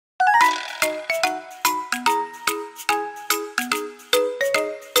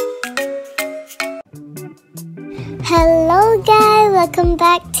Hello guys, welcome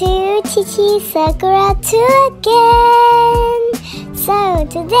back to ChiChi Sakura II again. So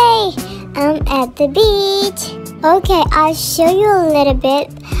today I'm at the beach. Okay, I'll show you a little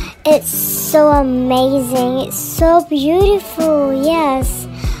bit. It's so amazing, it's so beautiful. Yes,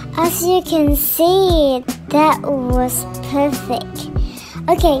 as you can see, that was perfect.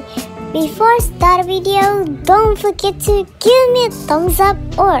 Okay, before I start the video, don't forget to give me a thumbs up,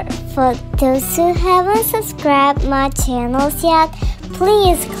 or for those who haven't subscribed my channels yet,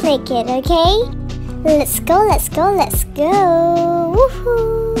 please click it, okay? Let's go, let's go, let's go.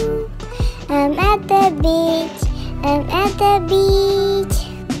 Woohoo! I'm at the beach, I'm at the beach.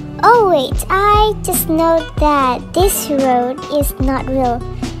 Oh wait, I just know that this road is not real.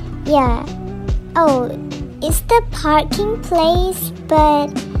 Yeah. Oh, it's the parking place, but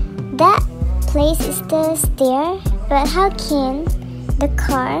that place is the stair. But how can the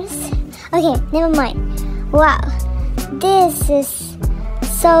cars? Okay, never mind. Wow, this is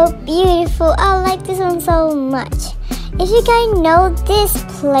so beautiful. I like this one so much. If you guys know this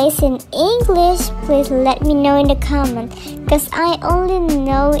place in English, please let me know in the comment, because I only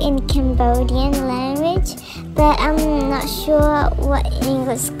know in Cambodian language, but I'm not sure what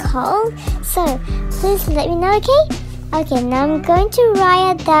English is called. So please let me know, okay? Okay, now I'm going to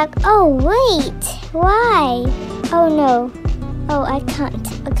ride a duck. Oh wait, why? Oh no. Oh, I can't.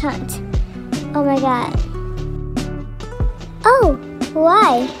 Oh my god. Oh,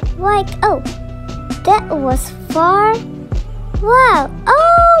 why? Why? Oh, that was far. Wow.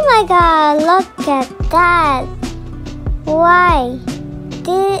 Oh my god, look at that. Why?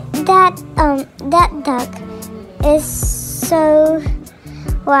 That duck is so...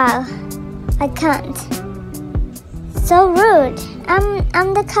 Wow. I can't. So rude.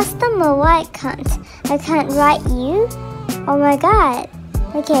 I'm the customer. Why I can't write you? Oh my god.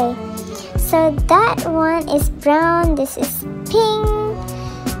 Okay. So that one is brown. This is pink.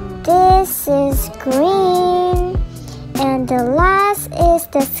 This is green. And the last is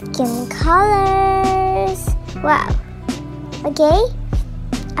the skin colors. Wow. Okay.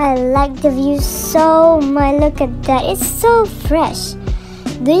 I like the view so much. Look at that. It's so fresh.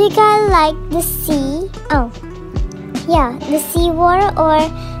 Do you guys like the sea? Oh. Yeah, the seawater or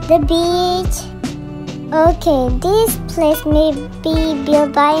the beach. Okay, this place may be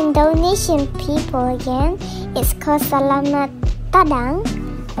built by Indonesian people again. It's called Salamat Datang.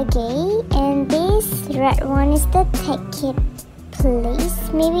 Okay, and this red one is the ticket place.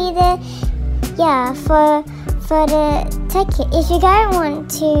 Maybe the, yeah, for the ticket. If you guys want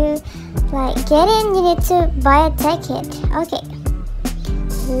to like get in, you need to buy a ticket. Okay,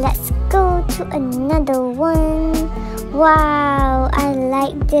 let's go to another one. Wow, I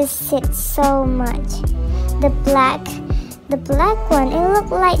like this seat so much. The black one, it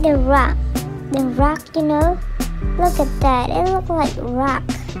looked like the rock, you know. Look at that, it looked like rock.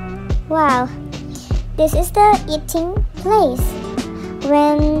 Wow, this is the eating place.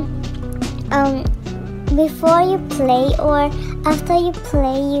 When before you play or after you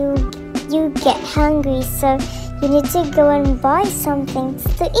play, you get hungry, so you need to go and buy something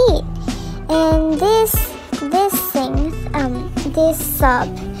to eat. And this thing, this shop,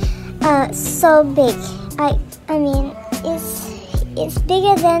 so big. I mean, it's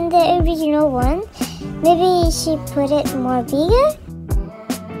bigger than the original one. Maybe she put it more bigger.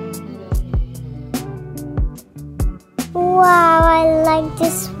 Wow, I like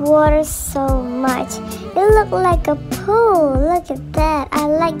this water so much. It looks like a pool. Look at that. I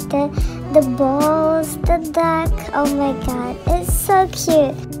like the balls, the duck. Oh my god, it's so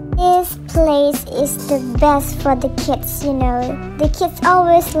cute. This place is the best for the kids, you know. The kids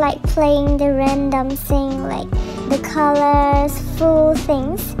always like playing the random thing, like the colors, full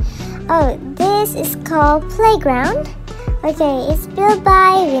things. Oh, this is called Playground. Okay, it's built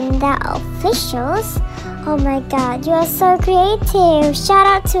by Winda Officials. Oh my god, you are so creative. Shout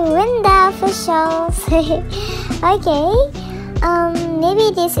out to Winda Officials. Okay, maybe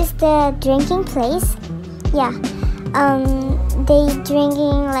this is the drinking place. Yeah. They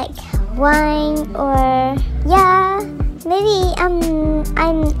drinking like wine, or yeah, maybe I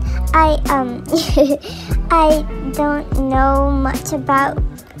don't know much about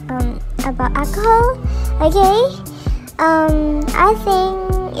alcohol. Okay, I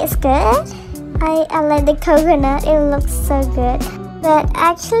think it's good. I like the coconut. It looks so good. But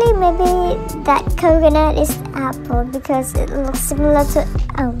actually, maybe that coconut is apple because it looks similar to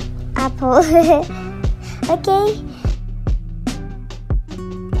apple. Okay.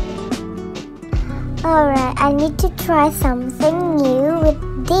 Alright, I need to try something new with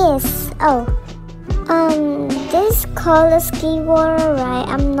this. Oh, this is called a ski water, right?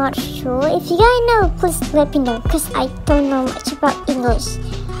 I'm not sure. If you guys know, please let me know, because I don't know much about English.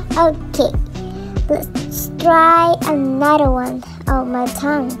 Okay, let's try another one. Oh, my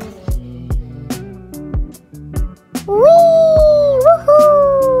tongue. Whee!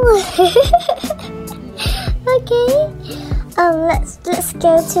 Woohoo! Okay. Let's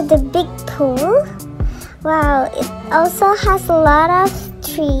go to the big pool. Wow, it also has a lot of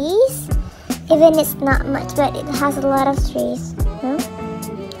trees. Even it's not much, but it has a lot of trees. No?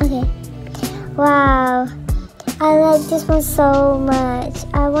 Okay. Wow. I like this one so much.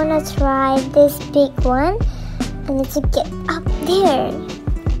 I wanna try this big one. I need to get up there.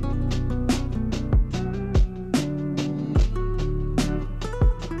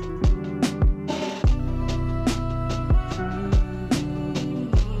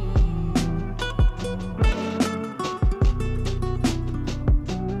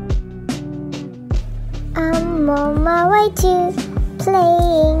 I'm on my way to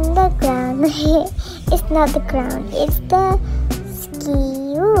playing the ground. It's not the ground, it's the ski.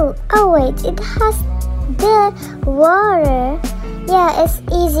 Ooh. Oh wait, it has the water. Yeah, it's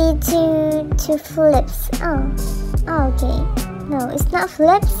easy to flips. Oh, okay. No, it's not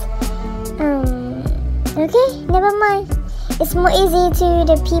flips. Okay, never mind. It's more easy to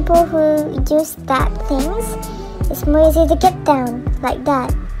the people who use that things. It's more easy to get down like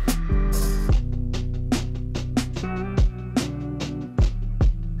that.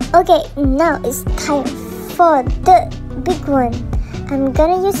 Okay, now it's time for the big one. I'm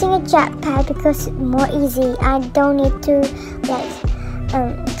gonna using a jetpack because it's more easy. I don't need to like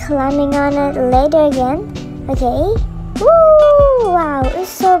climbing on it later again. Okay. Woo! Wow, it's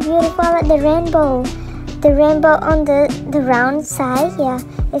so beautiful. I like the rainbow. The rainbow on the round side. Yeah,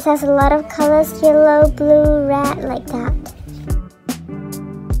 it has a lot of colors: yellow, blue, red, like that.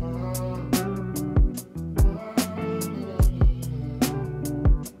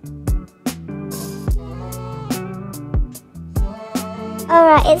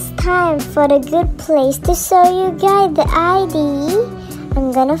 Alright, it's time for the good place to show you guys the ID.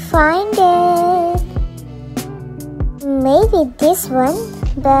 I'm gonna find it. Maybe this one,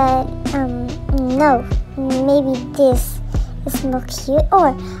 but no. Maybe this is more cute.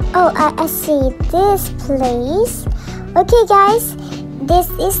 Or I see this place. Okay guys, this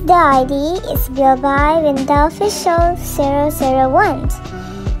is the ID. It's built by Official 001.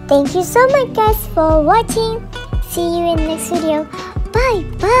 Thank you so much guys for watching. See you in the next video. Bye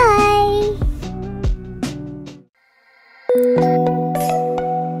bye.